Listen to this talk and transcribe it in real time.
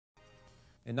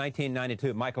In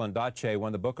 1992, Michael Ondaatje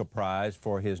won the Booker Prize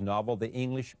for his novel, The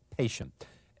English Patient.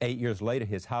 8 years later,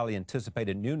 his highly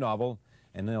anticipated new novel,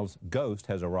 Anil's Ghost,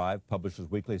 has arrived.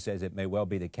 Publishers Weekly says it may well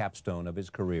be the capstone of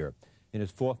his career. In his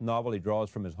fourth novel, he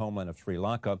draws from his homeland of Sri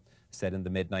Lanka. Set in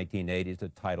the mid-1980s, the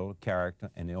title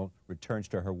character, Anil, returns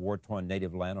to her war-torn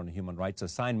native land on a human rights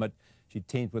assignment. She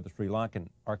teams with a Sri Lankan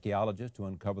archaeologist to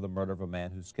uncover the murder of a man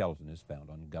whose skeleton is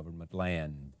found on government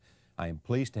land. I am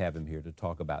pleased to have him here to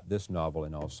talk about this novel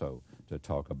and also to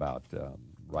talk about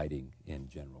writing in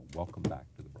general. Welcome back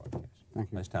to the broadcast.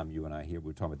 Thank you. Last time you and I here, we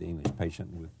were talking about The English Patient.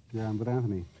 Yeah, I'm with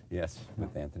Anthony. Yes,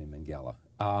 with Anthony Minghella.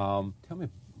 Tell me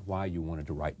why you wanted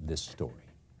to write this story.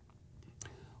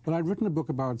 Well, I'd written a book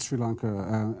about Sri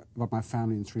Lanka, about my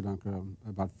family in Sri Lanka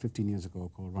about 15 years ago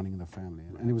called Running in the Family.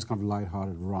 And it was kind of a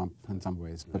lighthearted romp in some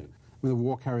ways. But when the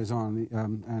war carries on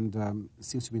and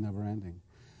seems to be never ending.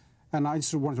 And I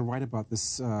just wanted to write about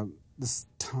this this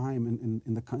time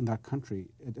in that country,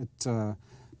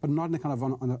 but not in a kind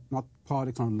of not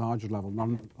politics on a larger level, not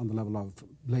on the level of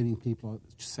blaming people, or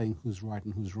just saying who's right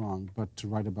and who's wrong, but to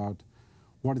write about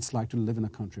what it's like to live in a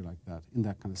country like that, in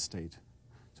that kind of state.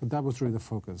 So that was really the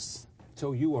focus.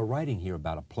 So you are writing here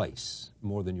about a place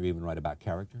more than you even write about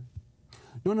character?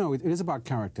 No, it is about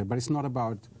character, but it's not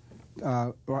about.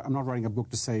 I'm not writing a book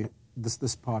to say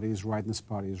this party is right and this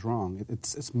party is wrong.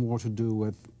 It's more to do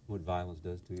with what violence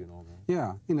does to you and all that.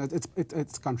 Yeah, you know,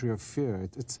 it's a country of fear.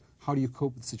 It's how do you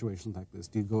cope with situations like this?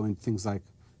 Do you go in things like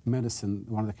medicine?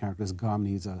 One of the characters,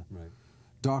 Gamni, is a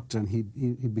doctor, and he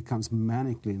becomes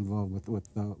manically involved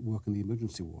with the work in the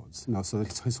emergency wards. You know, so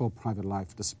his whole private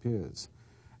life disappears,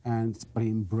 but he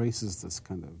embraces this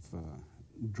kind of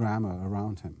drama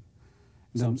around him.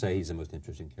 Some say he's the most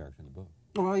interesting character in the book.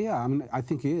 Well, yeah, I mean, I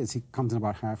think he is. He comes in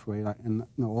about halfway, and you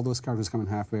know, all those characters come in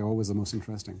halfway are always the most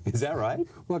interesting. Is that right?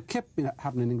 Well, Kip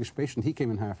happened in English Patient. He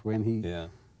came in halfway, and he,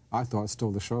 I thought,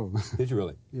 stole the show. Did you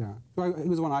really? Yeah. So he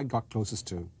was the one I got closest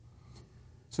to.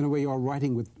 So in a way, you're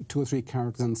writing with 2 or 3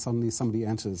 characters, and suddenly somebody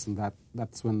enters, and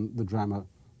that's when the drama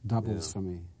doubles for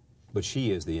me. But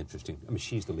she is the interesting. I mean,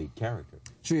 she's the lead character.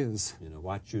 She is. You know,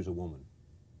 why choose a woman?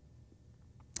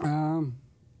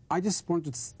 I just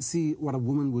wanted to see what a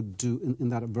woman would do in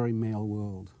that very male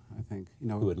world, I think. You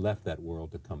know, who had left that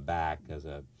world to come back as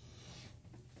a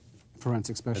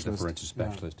forensic specialist. As a forensic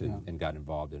specialist and got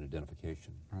involved in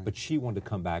identification. Right. But she wanted to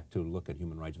come back to look at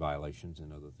human rights violations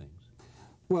and other things.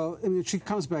 Well, I mean, she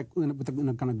comes back in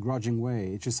a kind of grudging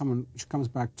way. She comes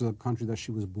back to the country that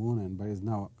she was born in, but is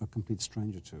now a complete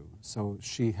stranger to. So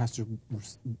she has to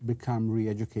become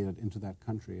re-educated into that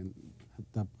country. And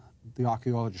the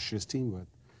archaeologist she's teamed with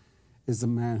is the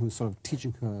man who's sort of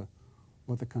teaching her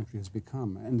what the country has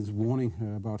become and is warning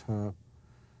her about her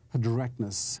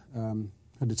directness,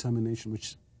 her determination,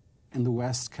 which in the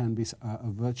West can be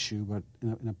a virtue, but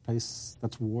in a place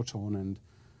that's war-torn and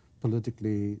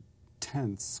politically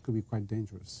tense could be quite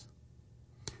dangerous.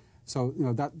 So, you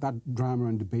know, that drama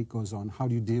and debate goes on. How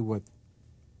do you deal with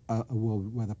a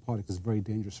world where the politics is very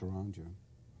dangerous around you?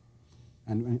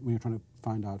 And when you're trying to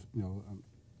find out, you know,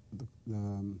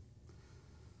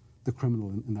 the criminal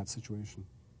in that situation.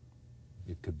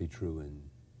 It could be true in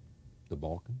the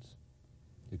Balkans.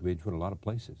 It could be true in a lot of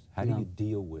places. How do you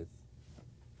deal with?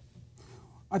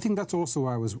 I think that's also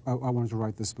why I wanted to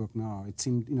write this book now. It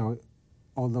seemed, you know,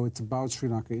 although it's about Sri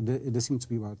Lanka, it seems to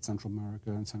be about Central America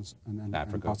and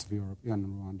parts of Europe, and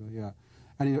Rwanda,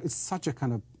 And you know, it's such a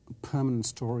kind of permanent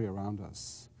story around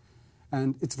us.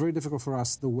 And it's very difficult for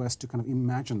us, the West, to kind of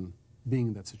imagine being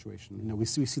in that situation. You know, we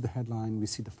see the headline, we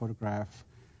see the photograph,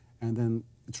 and then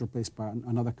it's replaced by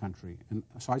another country. And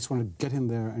so I just want to get in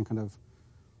there and kind of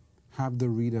have the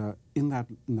reader in that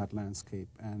landscape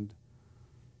and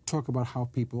talk about how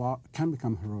people can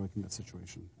become heroic in that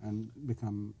situation and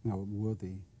become, you know,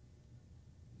 worthy.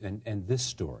 And this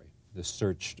story, the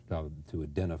search to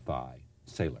identify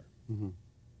Sailor,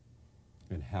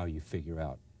 and how you figure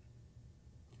out.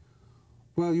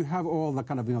 Well, you have all the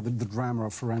kind of, you know, the drama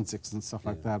of forensics and stuff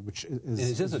like that, which is... And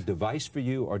is this a device for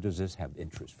you, or does this have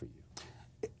interest for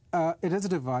you? It is a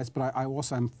device, but I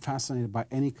also am fascinated by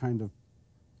any kind of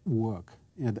work.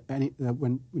 You know,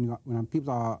 when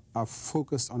people are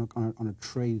focused on a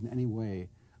trade in any way,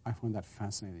 I find that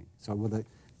fascinating. So whether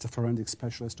it's a forensic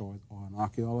specialist or an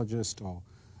archaeologist or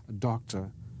a doctor,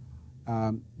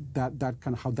 that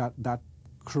kind of how that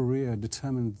career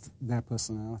determines their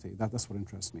personality. That's what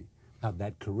interests me. How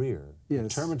that career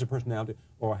determines a personality,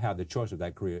 or how the choice of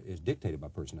that career is dictated by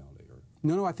personality? Or?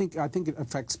 No, I think it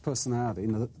affects personality. You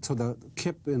know, so the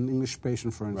Kip in English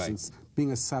Patient, for instance,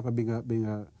 being a sapper, being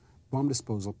a bomb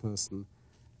disposal person,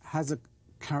 has a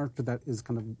character that is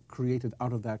kind of created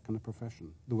out of that kind of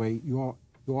profession. The way you're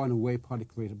you are in a way partly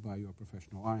created by your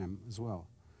profession, or I am as well.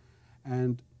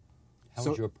 And How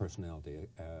so, is your personality?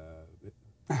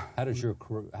 How does your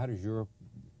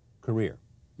career,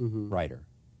 writer?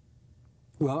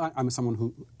 well, I'm someone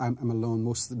who, I'm alone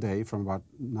most of the day from about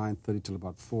 9:30 till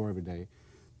about 4 every day.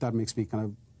 That makes me kind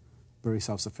of very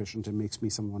self-sufficient. It makes me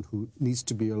someone who needs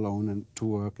to be alone and to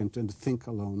work and to think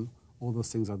alone. All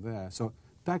those things are there. So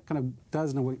that kind of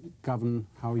does in a way govern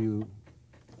how you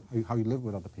live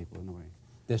with other people in a way.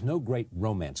 There's no great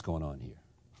romance going on here.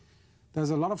 There's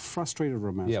a lot of frustrated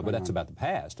romance. Yeah, but going that's on. about the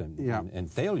past and, Yeah.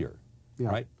 and failure, Yeah.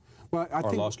 right? Well, I Or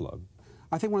think, lost love.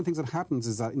 I think one of the things that happens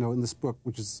is that, in this book,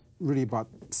 which is really about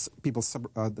people,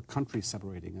 the country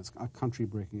separating, it's a country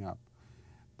breaking up,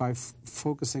 by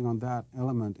focusing on that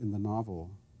element in the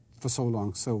novel for so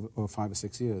long, over 5 or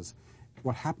 6 years,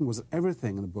 what happened was that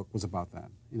everything in the book was about that.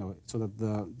 So that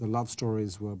the love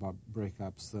stories were about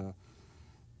breakups,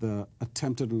 the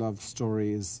attempted love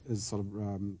story is sort of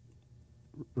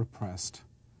repressed.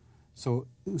 So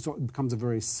it becomes a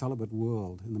very celibate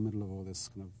world in the middle of all this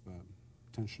kind of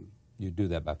tension. You do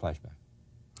that by flashback.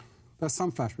 There's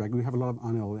some flashback. We have a lot of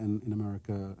Anil in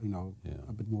America, Yeah.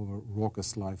 a bit more of a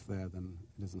raucous life there than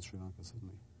it is in Sri Lanka,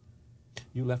 certainly.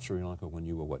 You left Sri Lanka when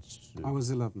you were what? I was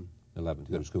 11. 11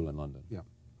 to go to school in London. Yeah.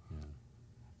 Yeah.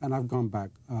 And I've gone back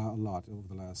a lot over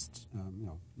the last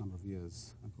number of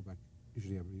years. I go back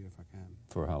usually every year if I can.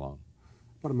 For how long?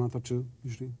 About a month or two,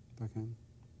 usually, if I can.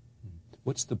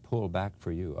 What's the pull back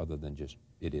for you other than just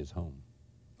it is home?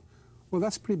 Well,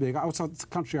 that's pretty big. Also, it's a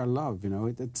country I love.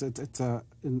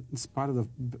 In spite of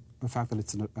the fact that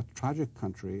it's a tragic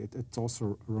country, it's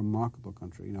also a remarkable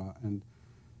country. And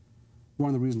one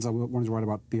of the reasons I wanted to write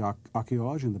about the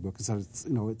archaeology in the book is that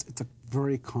it's a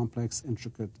very complex,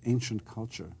 intricate, ancient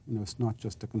culture. It's not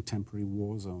just a contemporary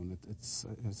war zone. It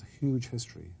has a huge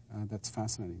history. That's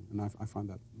fascinating, and I find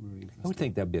that really interesting. I would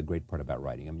think that'd be a great part about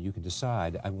writing. I mean, you can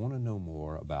decide, I want to know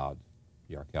more about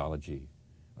the archaeology.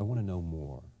 I want to know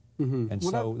more. Mm-hmm. And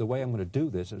well, the way I'm going to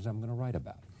do this is I'm going to write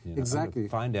about it. Exactly. I'm going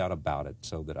to find out about it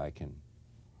so that I can...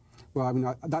 Well, I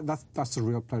mean, that's the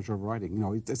real pleasure of writing.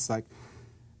 It's like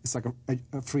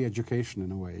a free education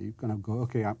in a way. You kind of go,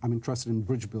 okay, I'm interested in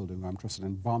bridge building, or I'm interested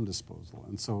in bomb disposal,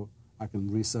 and so I can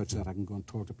research that. I can go and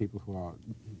talk to people who are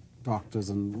doctors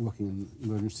and working in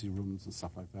emergency rooms and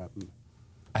stuff like that. And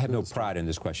I have no pride in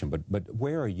this question, but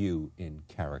where are you in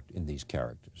these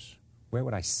characters? Where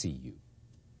would I see you?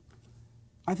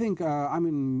 I think I'm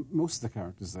in most of the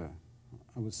characters there,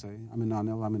 I would say. I'm in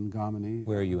Anil, I'm in Gamini.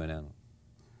 Where are you in Anil?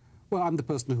 Well, I'm the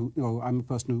person who, I'm a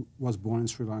person who was born in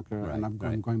Sri Lanka, Right, and I'm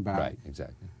going back. Right,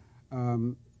 exactly.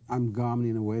 I'm Gamini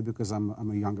in a way because I'm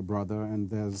a younger brother, and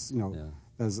there's,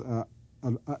 there's there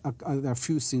are a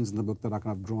few scenes in the book that I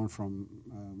kind of drawn from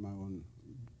my own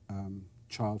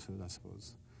childhood, I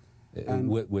suppose. And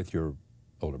with your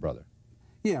older brother?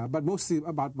 Yeah, but mostly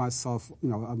about myself.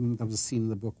 There was a scene in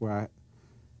the book where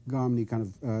Gamini kind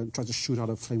of tries to shoot out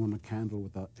a flame on a candle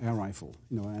with an air rifle,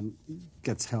 and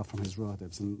gets help from his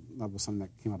relatives, and that was something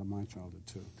that came out of my childhood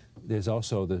too. There's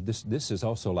also this is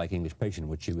also like English Patient,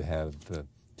 which you have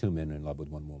two men in love with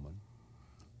one woman.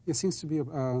 It seems to be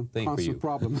a constant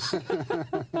problem.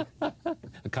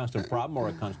 A constant problem or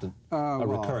a constant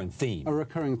recurring theme? A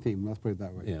recurring theme. Let's put it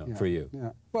that way. Yeah, for you.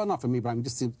 Yeah. Well, not for me, but I mean,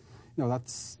 just seems,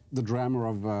 that's the drama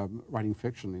of writing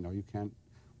fiction. You can't.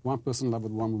 One person in love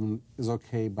with one woman is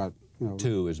okay, but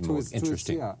two is more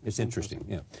interesting. It's interesting.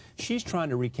 Yeah. She's trying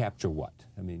to recapture what?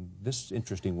 I mean, this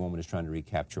interesting woman is trying to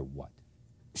recapture what?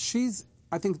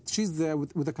 I think she's there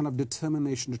with a kind of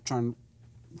determination to try and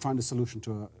find a solution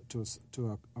to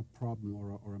a problem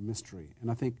or a mystery, and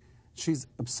I think she's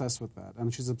obsessed with that,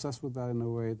 and she's obsessed with that in a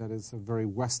way that is a very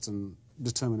Western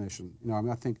determination. I mean,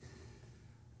 I think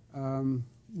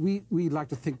we like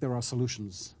to think there are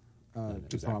solutions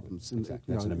to problems.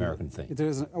 Exactly. That's an American thing.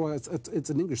 It's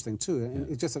an English thing too, and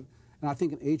it's just and I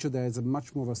think in Asia there is a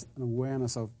much more of an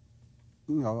awareness of,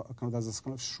 there's this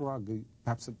kind of shrug.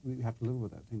 Perhaps we have to live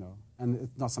with it, and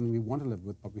it's not something we want to live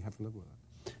with, but we have to live with it.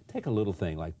 Take a little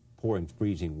thing like pouring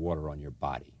freezing water on your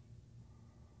body.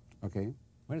 Okay.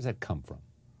 Where does that come from?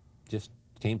 Just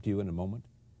came to you in a moment?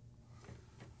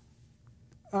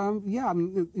 Yeah, I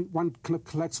mean, one kind of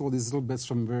collects all these little bits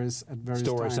from various stories.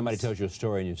 times. Somebody tells you a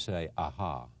story and you say,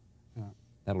 aha,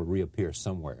 that'll reappear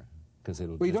somewhere because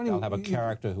I'll have a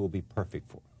character who will be perfect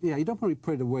for it. Yeah, you don't want to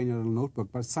put it away in your little notebook,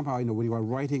 but somehow, when you are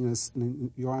writing this,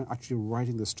 you are actually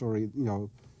writing the story,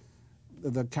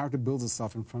 the character builds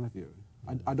itself in front of you.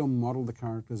 I don't model the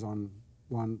characters on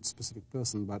one specific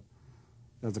person, but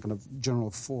there's a kind of general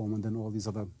form, and then all these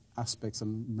other aspects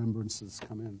and remembrances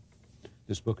come in.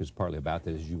 This book is partly about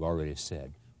that, as you already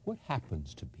said. What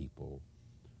happens to people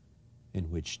in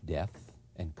which death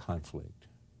and conflict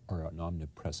are an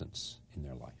omnipresence in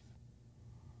their life?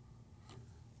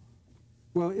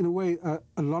 Well, in a way,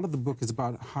 a lot of the book is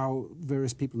about how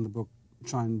various people in the book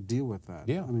try and deal with that.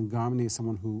 Yeah. I mean, Garmini is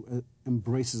someone who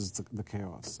embraces the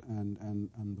chaos and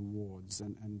the wards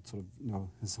and sort of, you know,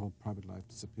 his whole private life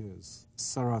disappears.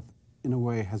 Sarath, in a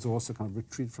way, has also kind of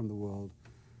retreated from the world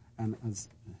and is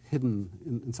hidden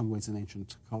in some ways in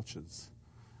ancient cultures.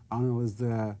 Anil is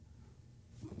there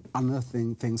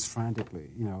unearthing things frantically,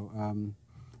 you know.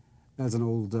 There's an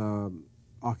old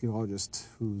archaeologist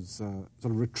who's sort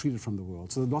of retreated from the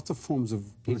world. So there's lots of forms of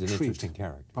He's retreat. an interesting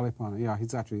character. Palipana, yeah,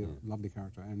 he's actually a lovely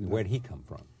character. And Where'd he come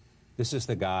from? This is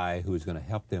the guy who's going to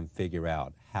help them figure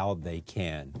out how they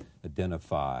can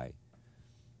identify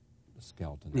the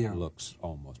skeleton that looks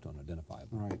almost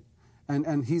unidentifiable. Right.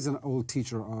 And he's an old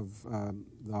teacher of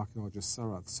the archaeologist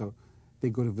Sarath. So they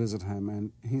go to visit him,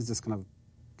 and he's this kind of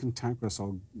cantankerous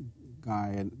old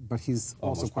guy, but he's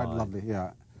also Almost quite fine. lovely,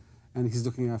 yeah. And he's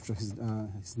looking after his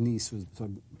niece, whose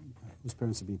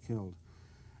parents have been killed.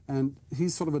 And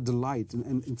he's sort of a delight,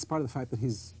 and in spite of the fact that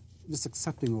he's just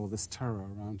accepting all this terror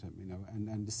around him, you know,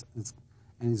 and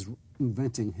he's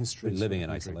inventing history. Living in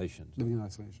isolation. Living in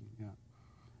isolation, yeah.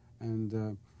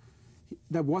 And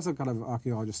there was a kind of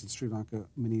archaeologist in Sri Lanka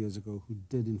many years ago who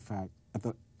did, in fact, at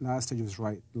the last stage of his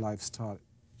life, start,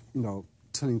 you know,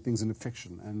 turning things into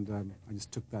fiction, and I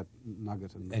just took that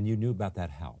nugget. And you knew about that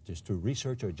how? Just through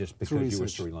research or just because you were in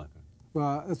Sri Lanka?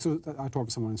 Well, so I talked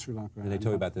to someone in Sri Lanka. And they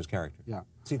told you about this character? Yeah.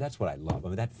 See, that's what I love. I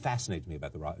mean, that fascinates me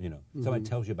about you know, somebody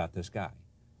tells you about this guy.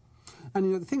 And,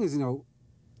 you know, the thing is, you know,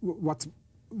 what's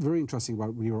very interesting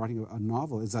about when you're writing a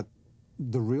novel is that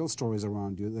the real stories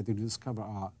around you that you discover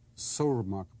are so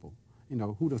remarkable. You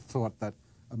know, who'd have thought that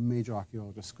a major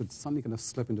archaeologist could suddenly kind of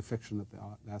slip into fiction at the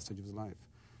last stage of his life?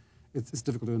 It's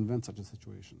difficult to invent such a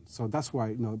situation. So that's why,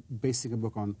 you know, basing a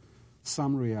book on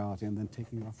some reality and then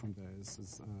taking it off from there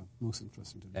is most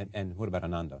interesting to me. And what about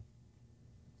Ananda?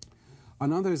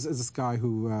 Ananda is this guy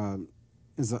who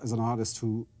is an artist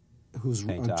whose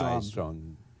Paint job... eyes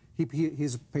on...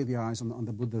 He's paid the eyes on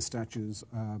the Buddha statues,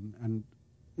 and,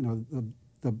 you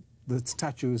know, the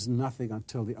statue is nothing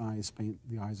until the eyes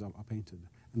are painted,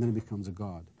 and then it becomes a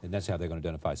god. And that's how they're going to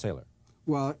identify Sailor.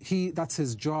 Well, that's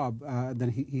his job. Then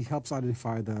he helps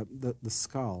identify the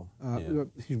skull.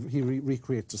 He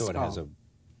recreates the skull. So it has a...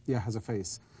 Yeah, has a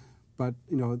face. But,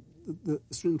 you know, the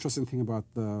interesting thing about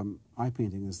the eye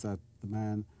painting is that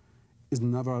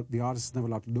the artist is never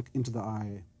allowed to look into the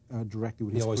eye directly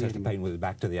when he's He always has to creating paint with his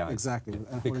back to the eye. Exactly.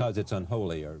 Because it's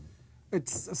unholy or...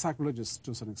 It's sacrilegious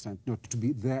to a certain extent, you know, to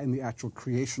be there in the actual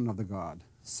creation of the god.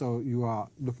 So you are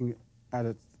looking at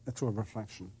it through a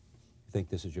reflection. You think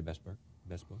this is your best book?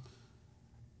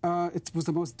 It was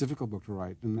the most difficult book to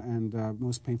write and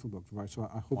most painful book to write, so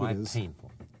I hope Why it is.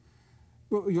 painful?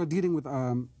 Well, you're dealing with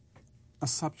a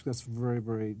subject that's very,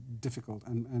 very difficult.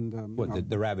 What, you know,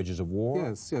 the ravages of war?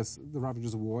 Yes, the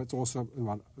ravages of war. It's also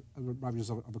about ravages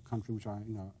of a country which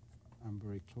I'm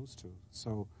very close to.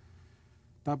 So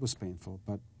that was painful,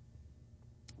 but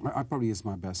I probably is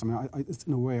my best. I mean, it's,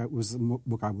 in a way, it was the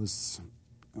book I was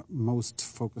most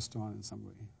focused on in some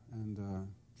way, and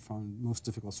found most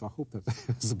difficult, so I hope that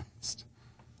it's the best.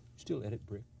 Still edit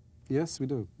brick? Yes, we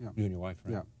do, yeah. You and your wife,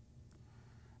 right?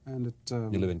 Yeah. And it...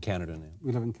 you live in Canada now?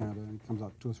 We live in Canada, and it comes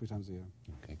out 2 or 3 times a year.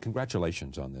 Okay,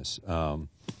 congratulations on this.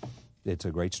 It's a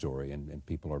great story, and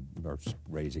people are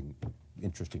raising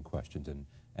interesting questions,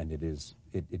 and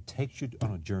it takes you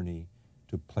on a journey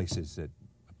to a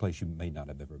place you may not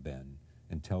have ever been,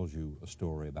 and tells you a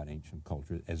story about ancient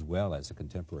culture as well as a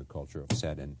contemporary culture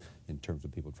set in terms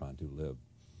of people trying to live,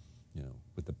 you know,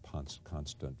 with the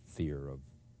constant fear of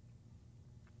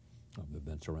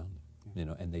events around them, you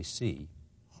know, and they see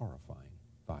horrifying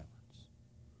violence.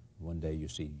 One day you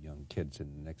see young kids,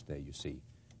 and the next day you see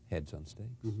heads on stakes.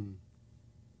 Mm-hmm.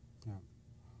 Yeah,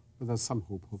 but there's some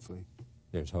hope, hopefully.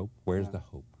 There's hope. Where's the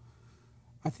hope?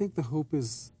 I think the hope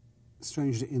is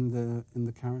strangely in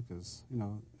the characters. You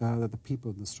know, that the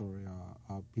people in the story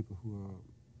are people who are,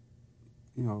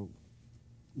 you know,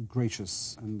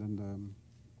 gracious and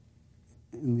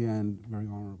in the end very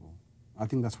honorable. I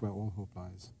think that's where all hope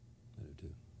lies. I do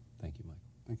too. Thank you, Michael.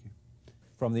 Thank you.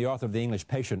 From the author of The English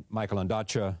Patient, Michael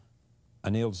Ondaatje,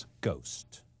 Anil's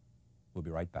Ghost. We'll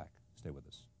be right back.